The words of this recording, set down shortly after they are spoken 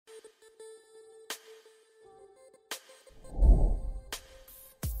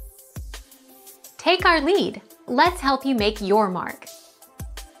Take our lead. Let's help you make your mark.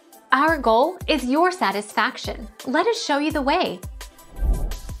 Our goal is your satisfaction. Let us show you the way.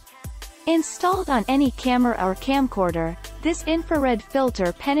 Installed on any camera or camcorder, this infrared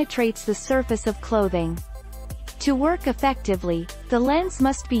filter penetrates the surface of clothing. To work effectively, the lens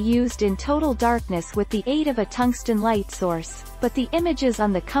must be used in total darkness with the aid of a tungsten light source, but the images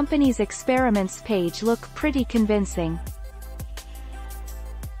on the company's experiments page look pretty convincing.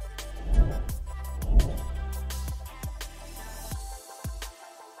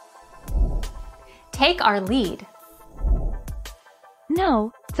 Take our lead.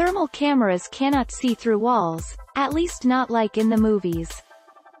 No, thermal cameras cannot see through walls, at least not like in the movies.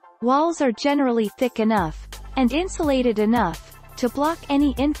 Walls are generally thick enough, and insulated enough, to block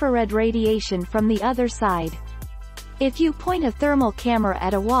any infrared radiation from the other side. If you point a thermal camera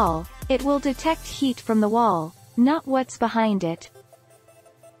at a wall, it will detect heat from the wall, not what's behind it.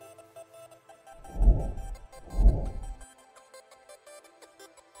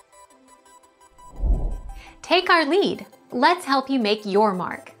 Take our lead. Let's help you make your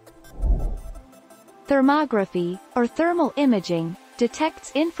mark. Thermography, or thermal imaging,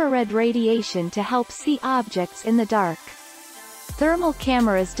 detects infrared radiation to help see objects in the dark. Thermal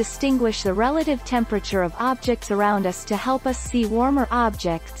cameras distinguish the relative temperature of objects around us to help us see warmer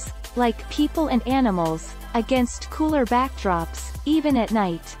objects, like people and animals, against cooler backdrops, even at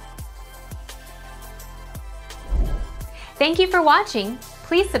night. Thank you for watching.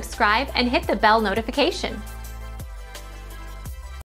 Please subscribe and hit the bell notification.